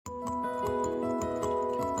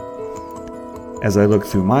As I look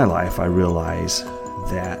through my life, I realize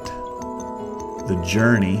that the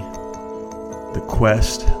journey, the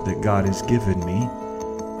quest that God has given me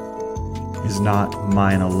is not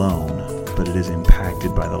mine alone, but it is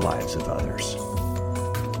impacted by the lives of others.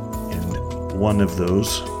 And one of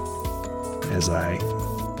those, as I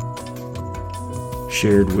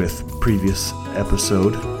shared with previous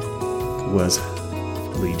episode, was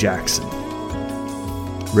Lee Jackson.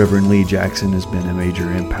 Reverend Lee Jackson has been a major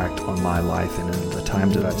impact on my life, and in the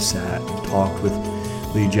times that I've sat and talked with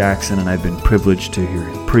Lee Jackson, and I've been privileged to hear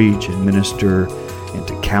him preach and minister and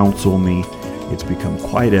to counsel me, it's become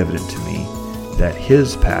quite evident to me that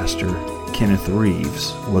his pastor, Kenneth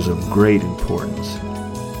Reeves, was of great importance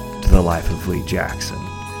to the life of Lee Jackson.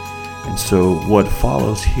 And so what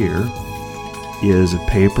follows here is a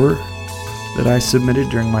paper that I submitted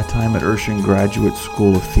during my time at Urshan Graduate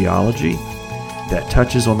School of Theology that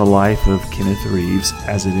touches on the life of Kenneth Reeves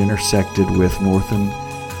as it intersected with Northern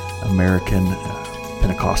American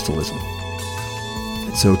Pentecostalism.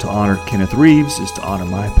 And so to honor Kenneth Reeves is to honor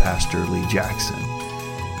my pastor, Lee Jackson.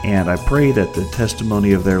 And I pray that the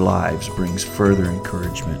testimony of their lives brings further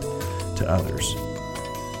encouragement to others.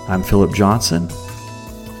 I'm Philip Johnson,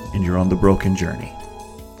 and you're on the Broken Journey.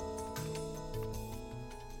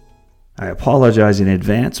 I apologize in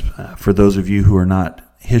advance for those of you who are not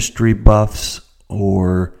history buffs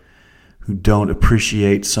or who don't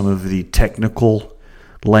appreciate some of the technical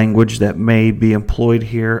language that may be employed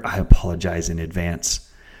here. I apologize in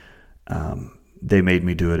advance. They made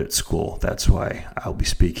me do it at school. That's why I'll be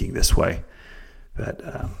speaking this way. But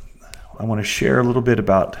I want to share a little bit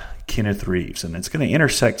about Kenneth Reeves, and it's going to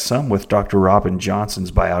intersect some with Dr. Robin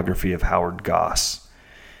Johnson's biography of Howard Goss,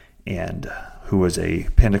 and who was a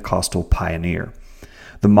Pentecostal pioneer.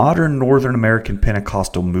 The modern Northern American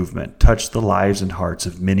Pentecostal movement touched the lives and hearts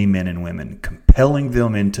of many men and women, compelling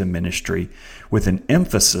them into ministry with an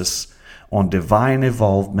emphasis on divine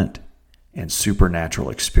involvement and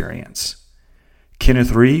supernatural experience.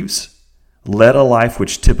 Kenneth Reeves led a life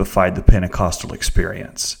which typified the Pentecostal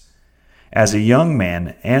experience. As a young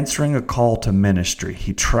man answering a call to ministry,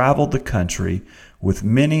 he traveled the country with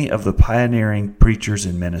many of the pioneering preachers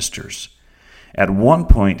and ministers. At one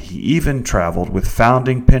point, he even traveled with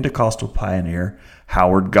founding Pentecostal pioneer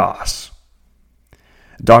Howard Goss.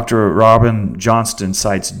 Dr. Robin Johnston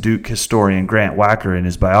cites Duke historian Grant Wacker in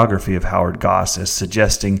his biography of Howard Goss as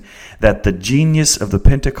suggesting that the genius of the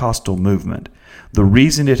Pentecostal movement, the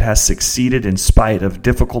reason it has succeeded in spite of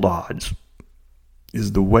difficult odds,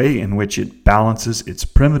 is the way in which it balances its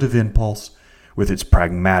primitive impulse with its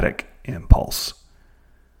pragmatic impulse.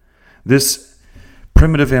 This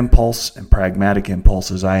primitive impulse and pragmatic impulse,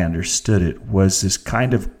 as I understood it, was this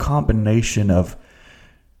kind of combination of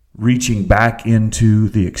reaching back into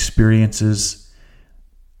the experiences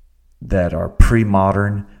that are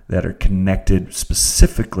pre-modern, that are connected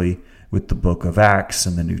specifically with the book of Acts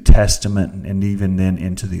and the New Testament, and even then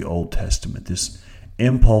into the Old Testament. This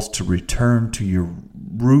impulse to return to your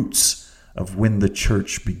roots of when the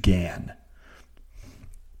church began.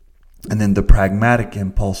 And then the pragmatic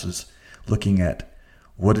impulses looking at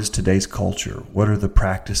what is today's culture? What are the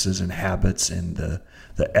practices and habits and the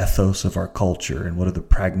ethos of our culture? And what are the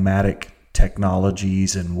pragmatic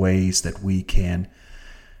technologies and ways that we can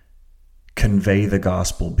convey the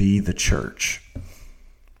gospel, be the church?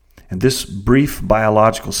 And this brief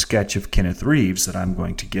biological sketch of Kenneth Reeves that I'm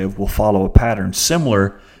going to give will follow a pattern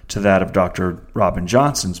similar to that of Dr. Robin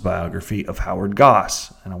Johnson's biography of Howard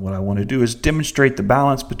Goss. And what I want to do is demonstrate the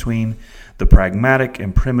balance between the pragmatic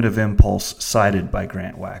and primitive impulse cited by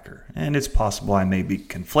Grant Wacker. And it's possible I may be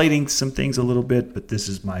conflating some things a little bit, but this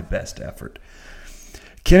is my best effort.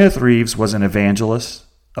 Kenneth Reeves was an evangelist,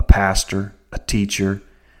 a pastor, a teacher,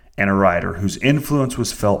 and a writer whose influence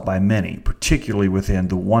was felt by many, particularly within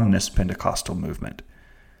the Oneness Pentecostal movement.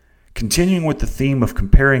 Continuing with the theme of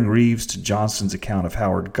comparing Reeves to Johnson's account of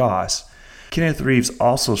Howard Goss, Kenneth Reeves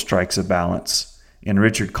also strikes a balance in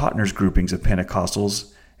Richard Cotner's groupings of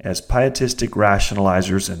Pentecostals as pietistic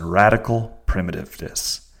rationalizers and radical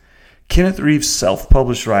primitivists. Kenneth Reeves'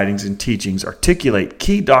 self-published writings and teachings articulate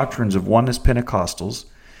key doctrines of Oneness Pentecostals,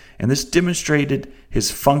 and this demonstrated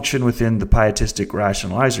his function within the pietistic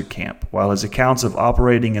rationalizer camp, while his accounts of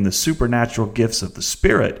operating in the supernatural gifts of the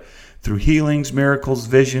Spirit through healings, miracles,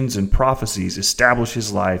 visions, and prophecies establish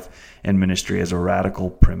his life and ministry as a radical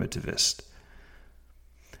primitivist.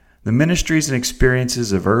 The ministries and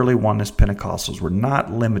experiences of early Oneness Pentecostals were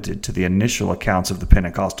not limited to the initial accounts of the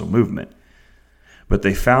Pentecostal movement, but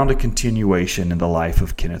they found a continuation in the life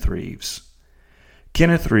of Kenneth Reeves.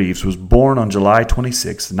 Kenneth Reeves was born on July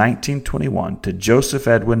 26, 1921, to Joseph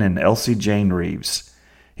Edwin and Elsie Jane Reeves.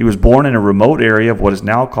 He was born in a remote area of what is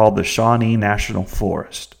now called the Shawnee National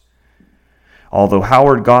Forest. Although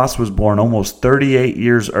Howard Goss was born almost 38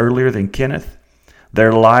 years earlier than Kenneth,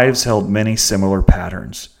 their lives held many similar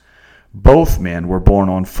patterns. Both men were born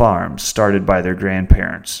on farms started by their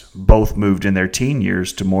grandparents. Both moved in their teen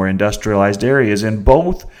years to more industrialized areas, and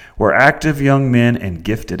both were active young men and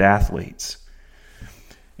gifted athletes.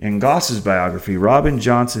 In Goss's biography, Robin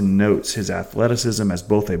Johnson notes his athleticism as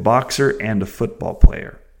both a boxer and a football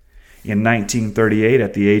player. In 1938,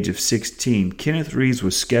 at the age of 16, Kenneth Reeves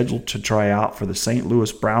was scheduled to try out for the St.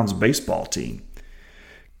 Louis Browns baseball team.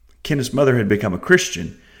 Kenneth's mother had become a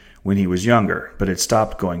Christian when he was younger, but had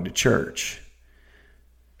stopped going to church.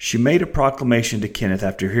 She made a proclamation to Kenneth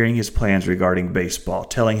after hearing his plans regarding baseball,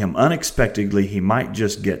 telling him unexpectedly he might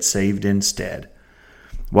just get saved instead.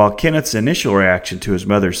 While Kenneth's initial reaction to his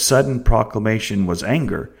mother's sudden proclamation was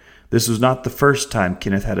anger, this was not the first time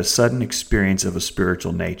Kenneth had a sudden experience of a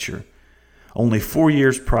spiritual nature. Only 4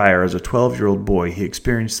 years prior, as a 12-year-old boy, he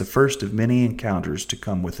experienced the first of many encounters to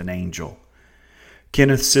come with an angel.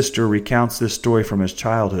 Kenneth's sister recounts this story from his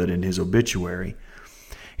childhood in his obituary.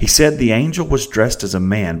 He said the angel was dressed as a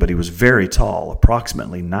man, but he was very tall,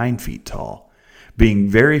 approximately 9 feet tall. Being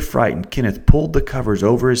very frightened, Kenneth pulled the covers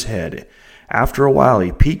over his head. After a while,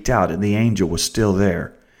 he peeked out and the angel was still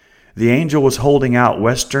there. The angel was holding out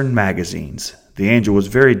Western magazines. The angel was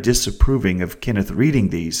very disapproving of Kenneth reading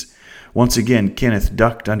these. Once again, Kenneth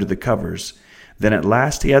ducked under the covers. Then at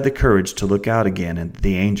last he had the courage to look out again, and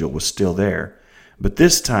the angel was still there. But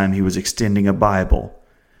this time he was extending a Bible.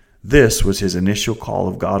 This was his initial call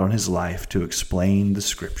of God on his life to explain the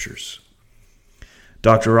Scriptures.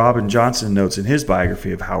 Dr. Robin Johnson notes in his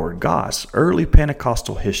biography of Howard Goss, early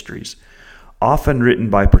Pentecostal histories, often written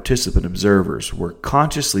by participant observers, were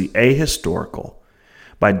consciously ahistorical.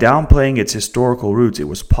 By downplaying its historical roots, it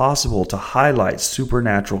was possible to highlight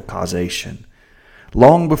supernatural causation.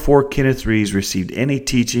 Long before Kenneth Reeves received any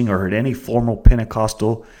teaching or heard any formal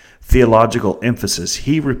Pentecostal theological emphasis,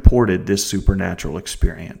 he reported this supernatural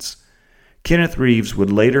experience. Kenneth Reeves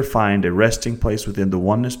would later find a resting place within the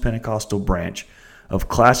Oneness Pentecostal branch of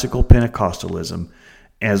classical Pentecostalism,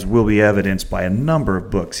 as will be evidenced by a number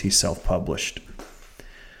of books he self-published.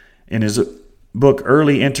 In his book,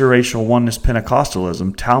 Early Interracial Oneness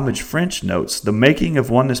Pentecostalism, Talmage French notes, the making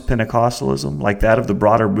of Oneness Pentecostalism, like that of the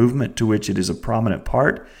broader movement to which it is a prominent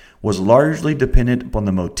part, was largely dependent upon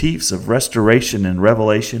the motifs of restoration and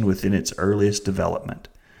revelation within its earliest development.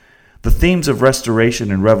 The themes of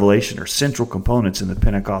restoration and revelation are central components in the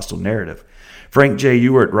Pentecostal narrative. Frank J.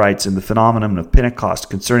 Ewart writes in The Phenomenon of Pentecost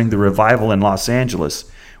concerning the revival in Los Angeles,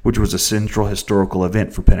 which was a central historical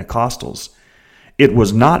event for Pentecostals. It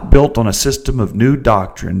was not built on a system of new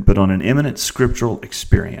doctrine, but on an eminent scriptural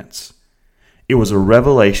experience. It was a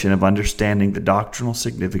revelation of understanding the doctrinal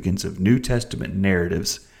significance of New Testament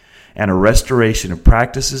narratives and a restoration of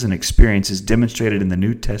practices and experiences demonstrated in the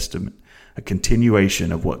New Testament, a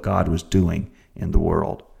continuation of what God was doing in the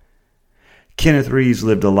world. Kenneth Reeves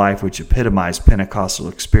lived a life which epitomized Pentecostal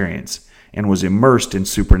experience and was immersed in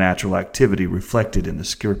supernatural activity reflected in the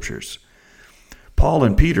Scriptures. Paul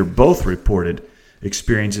and Peter both reported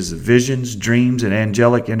experiences of visions, dreams, and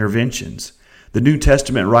angelic interventions. The New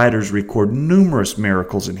Testament writers record numerous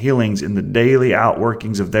miracles and healings in the daily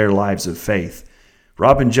outworkings of their lives of faith.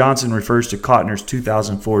 Robin Johnson refers to Cotner's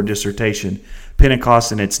 2004 dissertation,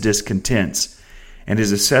 Pentecost and Its Discontents, and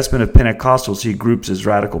his assessment of Pentecostals he groups as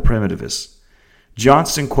radical primitivists.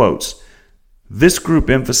 Johnson quotes, "This group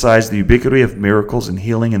emphasized the ubiquity of miracles and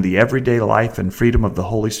healing in the everyday life and freedom of the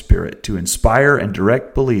Holy Spirit to inspire and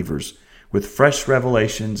direct believers with fresh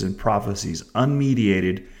revelations and prophecies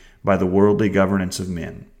unmediated by the worldly governance of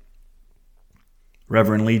men."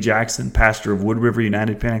 Reverend Lee Jackson, pastor of Wood River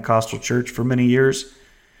United Pentecostal Church for many years,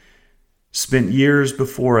 spent years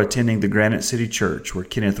before attending the Granite City Church, where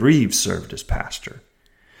Kenneth Reeves served as pastor.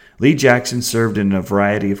 Lee Jackson served in a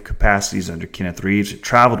variety of capacities under Kenneth Reeves and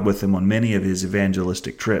traveled with him on many of his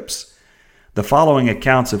evangelistic trips. The following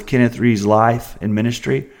accounts of Kenneth Reeves' life and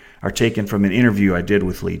ministry are taken from an interview I did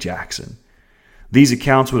with Lee Jackson. These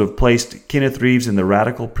accounts would have placed Kenneth Reeves in the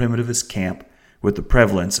radical primitivist camp with the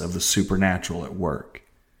prevalence of the supernatural at work.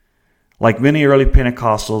 Like many early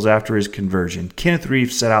Pentecostals after his conversion, Kenneth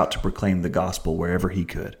Reeves set out to proclaim the gospel wherever he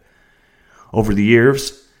could. Over the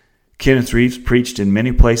years, Kenneth Reeves preached in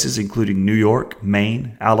many places including New York,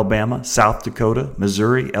 Maine, Alabama, South Dakota,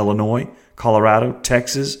 Missouri, Illinois, Colorado,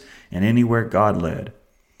 Texas, and anywhere God led.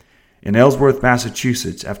 In Ellsworth,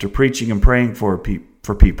 Massachusetts, after preaching and praying for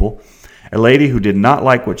people, a lady who did not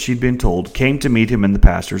like what she'd been told came to meet him in the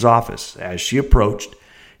pastor's office. As she approached,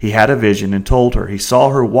 He had a vision and told her he saw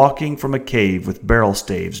her walking from a cave with barrel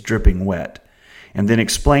staves dripping wet, and then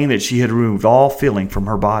explained that she had removed all feeling from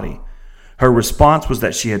her body. Her response was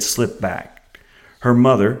that she had slipped back. Her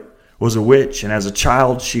mother was a witch, and as a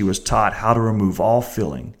child she was taught how to remove all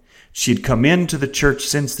feeling. She had come into the church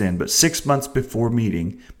since then, but 6 months before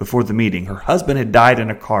the meeting, her husband had died in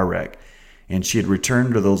a car wreck, and she had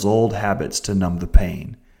returned to those old habits to numb the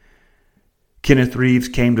pain. Kenneth Reeves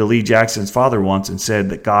came to Lee Jackson's father once and said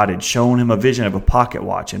that God had shown him a vision of a pocket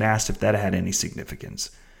watch and asked if that had any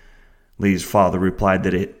significance. Lee's father replied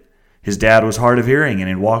that his dad was hard of hearing and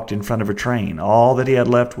had walked in front of a train. All that he had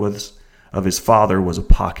left of his father was a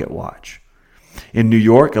pocket watch. In New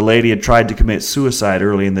York, a lady had tried to commit suicide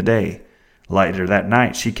early in the day. Later that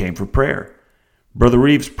night, she came for prayer. Brother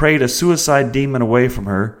Reeves prayed a suicide demon away from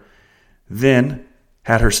her, then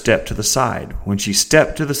had her step to the side. When she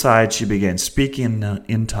stepped to the side, she began speaking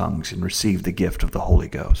in tongues and received the gift of the Holy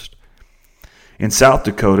Ghost. In South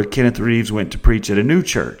Dakota, Kenneth Reeves went to preach at a new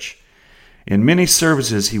church. In many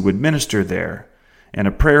services, he would minister there, and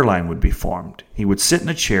a prayer line would be formed. He would sit in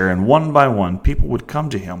a chair, and one by one, people would come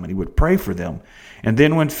to him, and he would pray for them. And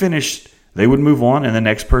then when finished, they would move on, and the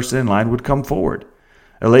next person in line would come forward.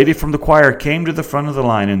 A lady from the choir came to the front of the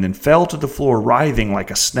line and then fell to the floor, writhing like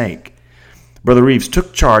a snake. Brother Reeves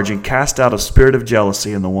took charge and cast out a spirit of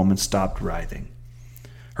jealousy, and the woman stopped writhing.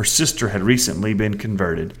 Her sister had recently been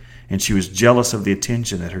converted, and she was jealous of the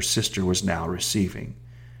attention that her sister was now receiving.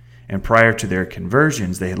 And prior to their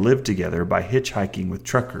conversions, they had lived together by hitchhiking with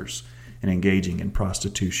truckers and engaging in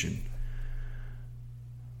prostitution.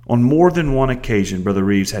 On more than one occasion, Brother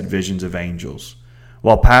Reeves had visions of angels.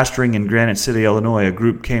 While pastoring in Granite City, Illinois, a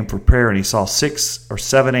group came for prayer, and he saw 6 or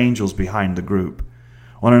 7 angels behind the group.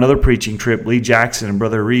 On another preaching trip, Lee Jackson and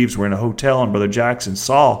Brother Reeves were in a hotel, and Brother Jackson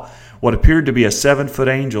saw what appeared to be a 7-foot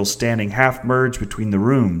angel standing half merged between the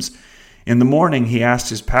rooms. In the morning, he asked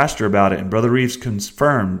his pastor about it, and Brother Reeves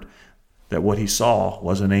confirmed that what he saw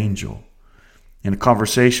was an angel. In a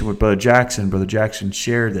conversation with Brother Jackson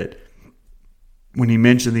shared that when he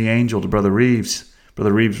mentioned the angel to Brother Reeves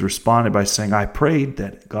responded by saying, "I prayed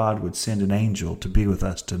that God would send an angel to be with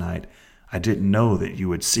us tonight. I didn't know that you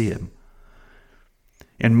would see him."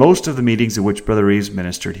 In most of the meetings in which Brother Reeves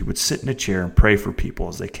ministered, he would sit in a chair and pray for people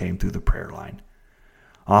as they came through the prayer line.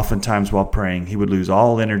 Oftentimes while praying, he would lose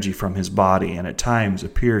all energy from his body and at times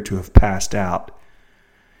appear to have passed out.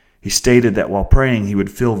 He stated that while praying, he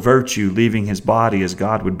would feel virtue leaving his body as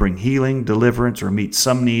God would bring healing, deliverance, or meet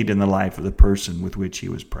some need in the life of the person with which he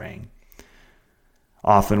was praying.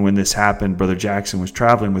 Often when this happened, Brother Jackson was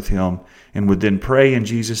traveling with him and would then pray in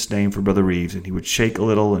Jesus' name for Brother Reeves, and he would shake a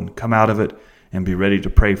little and come out of it and be ready to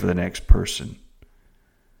pray for the next person.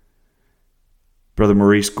 Brother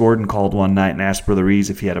Maurice Gordon called one night and asked Brother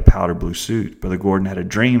Reeves if he had a powder blue suit. Brother Gordon had a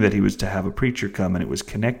dream that he was to have a preacher come, and it was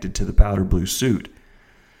connected to the powder blue suit.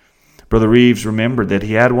 Brother Reeves remembered that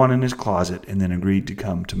he had one in his closet and then agreed to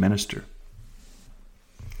come to minister.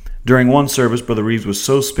 During one service, Brother Reeves was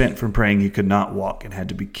so spent from praying he could not walk and had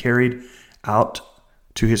to be carried out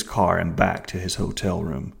to his car and back to his hotel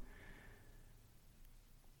room.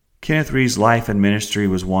 Kenneth Reeves' life and ministry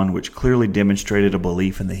was one which clearly demonstrated a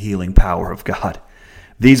belief in the healing power of God.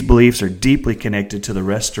 These beliefs are deeply connected to the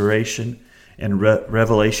restoration and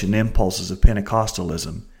revelation impulses of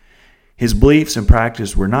Pentecostalism. His beliefs and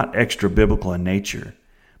practice were not extra-biblical in nature,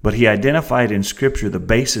 but he identified in Scripture the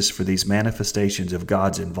basis for these manifestations of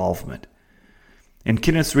God's involvement. In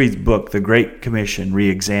Kenneth Reeves' book, The Great Commission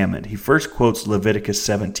Re-Examined, he first quotes Leviticus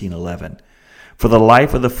 17:11. "For the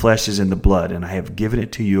life of the flesh is in the blood, and I have given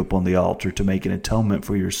it to you upon the altar to make an atonement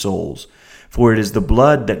for your souls. For it is the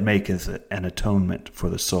blood that maketh an atonement for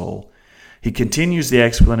the soul." He continues the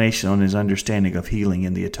explanation on his understanding of healing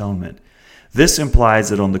in the atonement. This implies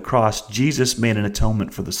that on the cross, Jesus made an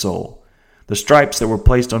atonement for the soul. The stripes that were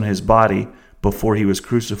placed on his body before he was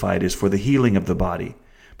crucified is for the healing of the body.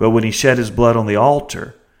 But when he shed his blood on the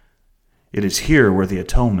altar, it is here where the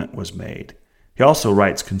atonement was made. He also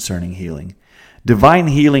writes concerning healing. Divine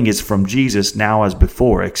healing is from Jesus now as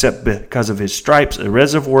before, except because of his stripes, a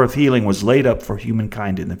reservoir of healing was laid up for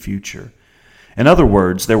humankind in the future. In other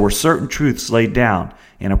words, there were certain truths laid down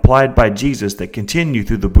and applied by Jesus that continue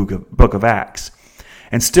through the book of Acts,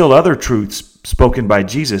 and still other truths spoken by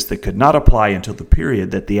Jesus that could not apply until the period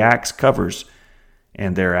that the Acts covers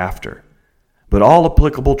and thereafter. But all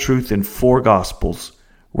applicable truth in 4 Gospels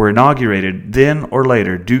were inaugurated then or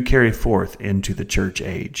later do carry forth into the church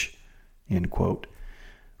age. End quote.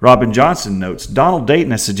 Robin Johnson notes, Donald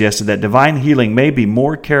Dayton has suggested that divine healing may be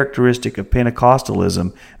more characteristic of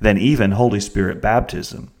Pentecostalism than even Holy Spirit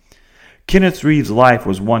baptism. Kenneth Reeves' life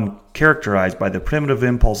was one characterized by the primitive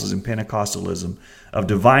impulses in Pentecostalism of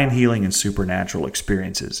divine healing and supernatural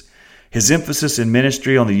experiences. His emphasis in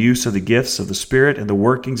ministry on the use of the gifts of the Spirit and the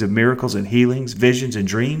workings of miracles and healings, visions and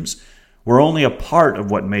dreams were only a part of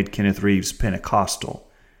what made Kenneth Reeves Pentecostal.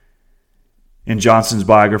 In Johnson's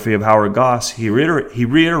biography of Howard Goss, he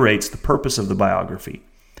reiterates the purpose of the biography.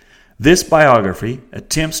 This biography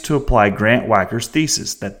attempts to apply Grant Wacker's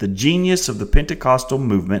thesis that the genius of the Pentecostal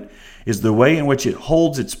movement is the way in which it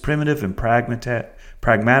holds its primitive and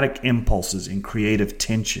pragmatic impulses in creative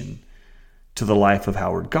tension to the life of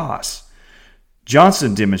Howard Goss.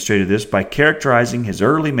 Johnson demonstrated this by characterizing his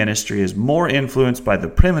early ministry as more influenced by the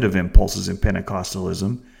primitive impulses in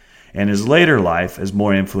Pentecostalism and his later life as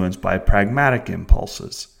more influenced by pragmatic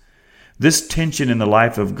impulses. This tension in the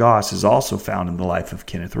life of Goss is also found in the life of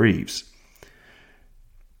Kenneth Reeves.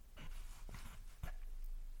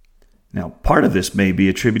 Now, part of this may be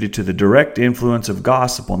attributed to the direct influence of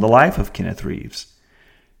Goss upon the life of Kenneth Reeves.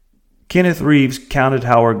 Kenneth Reeves counted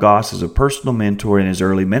Howard Goss as a personal mentor in his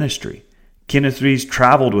early ministry. Kenneth Reeves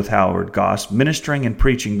traveled with Howard Goss, ministering and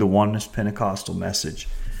preaching the Oneness Pentecostal message.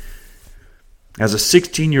 As a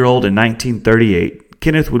 16-year-old in 1938,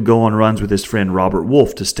 Kenneth would go on runs with his friend Robert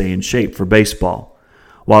Wolf to stay in shape for baseball.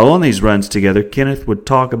 While on these runs together, Kenneth would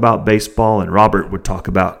talk about baseball and Robert would talk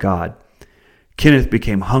about God. Kenneth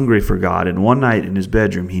became hungry for God, and one night in his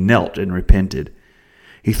bedroom he knelt and repented.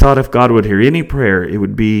 He thought if God would hear any prayer, it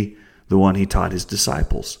would be the one he taught his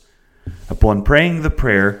disciples. Upon praying the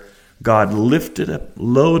prayer, God lifted a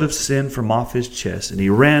load of sin from off his chest, and he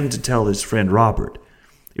ran to tell his friend Robert.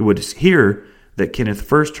 It was here that Kenneth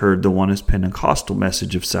first heard the Oneness Pentecostal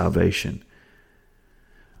message of salvation.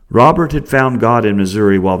 Robert had found God in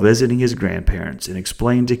Missouri while visiting his grandparents and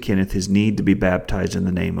explained to Kenneth his need to be baptized in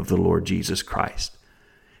the name of the Lord Jesus Christ.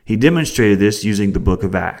 He demonstrated this using the book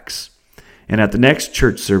of Acts, and at the next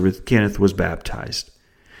church service, Kenneth was baptized.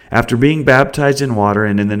 After being baptized in water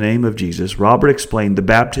and in the name of Jesus, Robert explained the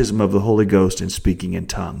baptism of the Holy Ghost and speaking in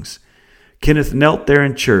tongues. Kenneth knelt there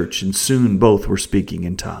in church, and soon both were speaking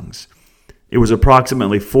in tongues. It was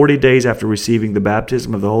approximately 40 days after receiving the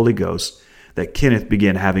baptism of the Holy Ghost that Kenneth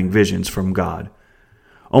began having visions from God.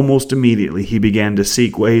 Almost immediately, he began to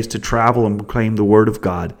seek ways to travel and proclaim the Word of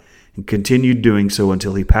God, and continued doing so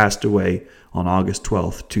until he passed away on August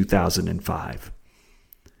 12, 2005.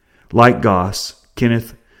 Like Goss,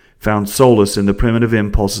 Kenneth found solace in the primitive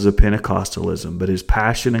impulses of Pentecostalism, but his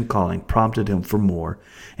passion and calling prompted him for more,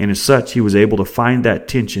 and as such, he was able to find that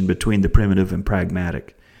tension between the primitive and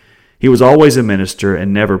pragmatic. He was always a minister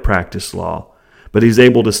and never practiced law, but he was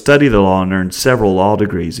able to study the law and earn several law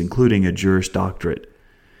degrees, including a Juris Doctorate.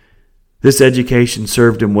 This education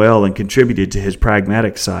served him well and contributed to his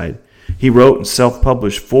pragmatic side. He wrote and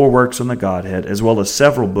self-published 4 works on the Godhead, as well as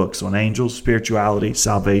several books on angels, spirituality,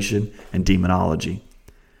 salvation, and demonology.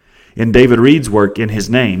 In David Reed's work, In His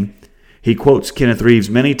Name, he quotes Kenneth Reeves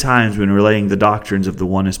many times when relaying the doctrines of the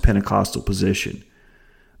Oneness Pentecostal position.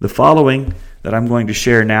 The following that I'm going to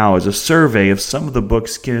share now is a survey of some of the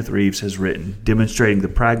books Kenneth Reeves has written, demonstrating the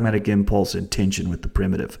pragmatic impulse and tension with the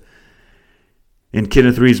primitive. In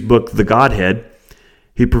Kenneth Reeves' book, The Godhead,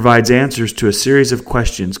 he provides answers to a series of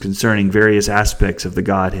questions concerning various aspects of the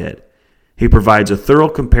Godhead. He provides a thorough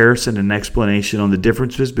comparison and explanation on the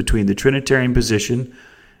differences between the Trinitarian position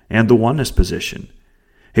and the Oneness position.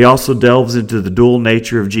 He also delves into the dual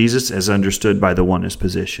nature of Jesus as understood by the Oneness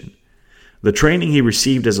position. The training he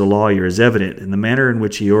received as a lawyer is evident in the manner in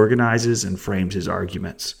which he organizes and frames his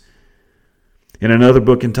arguments. In another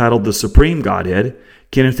book entitled The Supreme Godhead,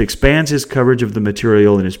 Kenneth expands his coverage of the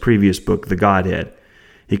material in his previous book, The Godhead.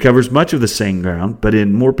 He covers much of the same ground, but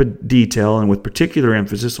in more detail and with particular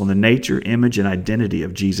emphasis on the nature, image, and identity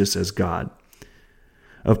of Jesus as God.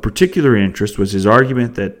 Of particular interest was his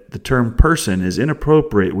argument that the term person is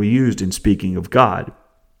inappropriate when used in speaking of God.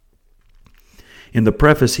 In the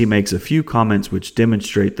preface, he makes a few comments which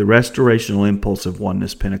demonstrate the restorational impulse of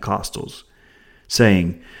Oneness Pentecostals,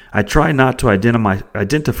 saying, I try not to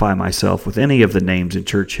identify myself with any of the names in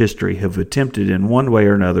church history who have attempted in one way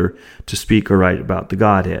or another to speak or write about the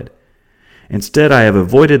Godhead. Instead, I have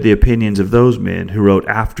avoided the opinions of those men who wrote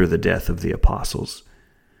after the death of the apostles.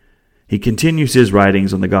 He continues his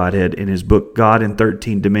writings on the Godhead in his book God in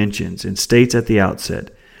 13 Dimensions and states at the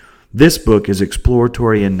outset, this book is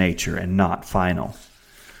exploratory in nature and not final.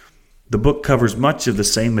 The book covers much of the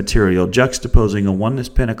same material, juxtaposing a Oneness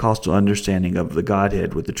Pentecostal understanding of the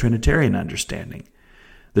Godhead with the Trinitarian understanding.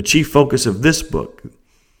 The chief focus of this book,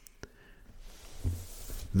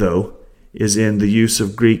 though, is in the use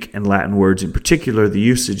of Greek and Latin words, in particular the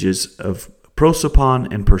usages of prosopon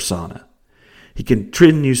and persona. He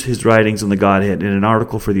continues his writings on the Godhead in an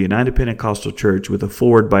article for the United Pentecostal Church with a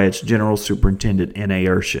foreword by its General Superintendent, N.A.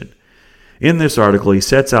 Urshan. In this article, he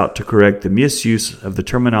sets out to correct the misuse of the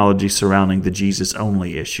terminology surrounding the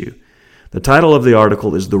Jesus-only issue. The title of the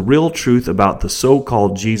article is The Real Truth About the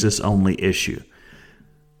So-Called Jesus-Only Issue.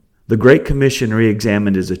 The Great Commission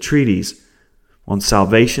Reexamined is a treatise on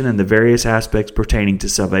salvation and the various aspects pertaining to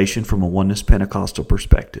salvation from a Oneness Pentecostal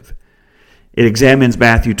perspective. It examines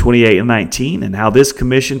Matthew 28 and 19 and how this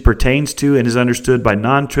commission pertains to and is understood by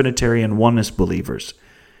non-Trinitarian oneness believers.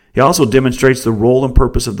 He also demonstrates the role and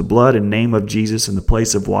purpose of the blood and name of Jesus in the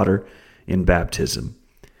place of water in baptism.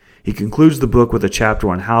 He concludes the book with a chapter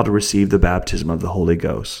on how to receive the baptism of the Holy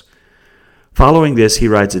Ghost. Following this, he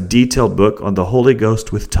writes a detailed book on the Holy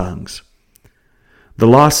Ghost with tongues. The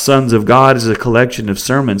Lost Sons of God is a collection of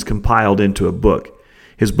sermons compiled into a book.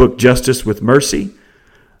 His book, Justice with Mercy,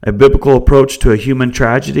 A Biblical Approach to a Human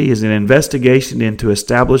Tragedy, is an investigation into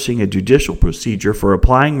establishing a judicial procedure for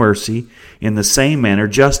applying mercy in the same manner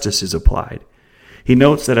justice is applied. He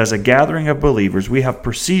notes that as a gathering of believers, we have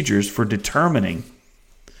procedures for determining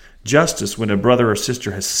justice when a brother or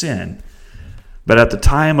sister has sinned, but at the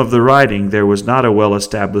time of the writing, there was not a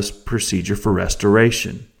well-established procedure for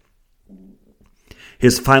restoration.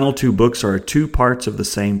 His final two books are two parts of the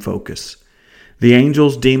same focus. The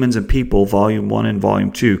Angels, Demons, and People, Volume 1 and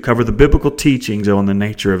Volume 2, cover the biblical teachings on the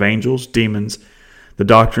nature of angels, demons, the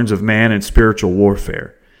doctrines of man, and spiritual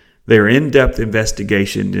warfare. They are in-depth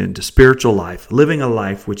investigations into spiritual life, living a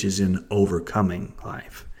life which is an overcoming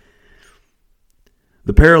life.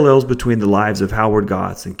 The parallels between the lives of Howard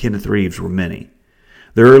Goss and Kenneth Reeves were many.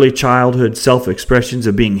 Their early childhood self-expressions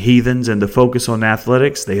of being heathens and the focus on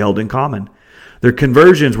athletics they held in common. Their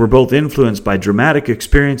conversions were both influenced by dramatic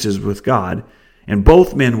experiences with God, and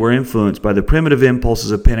both men were influenced by the primitive impulses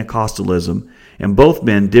of Pentecostalism, and both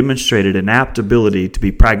men demonstrated an apt ability to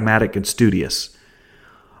be pragmatic and studious.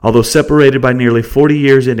 Although separated by nearly 40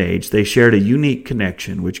 years in age, they shared a unique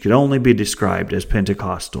connection which could only be described as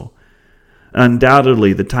Pentecostal.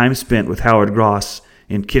 Undoubtedly, the time spent with Howard Goss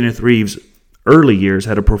in Kenneth Reeves' early years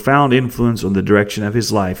had a profound influence on the direction of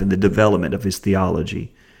his life and the development of his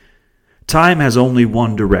theology. Time has only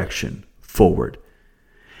one direction, forward.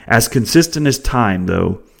 As consistent as time,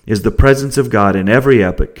 though, is the presence of God in every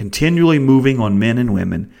epoch, continually moving on men and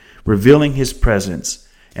women, revealing his presence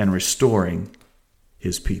and restoring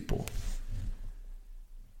his people.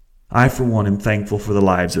 I, for one, am thankful for the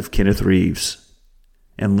lives of Kenneth Reeves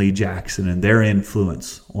and Lee Jackson and their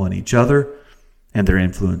influence on each other and their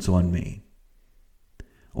influence on me.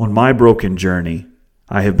 On my broken journey,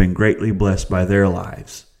 I have been greatly blessed by their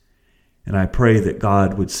lives, and I pray that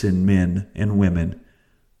God would send men and women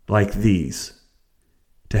like these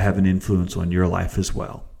to have an influence on your life as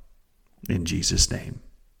well. In Jesus' name.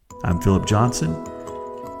 I'm Philip Johnson,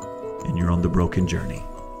 and you're on the broken journey.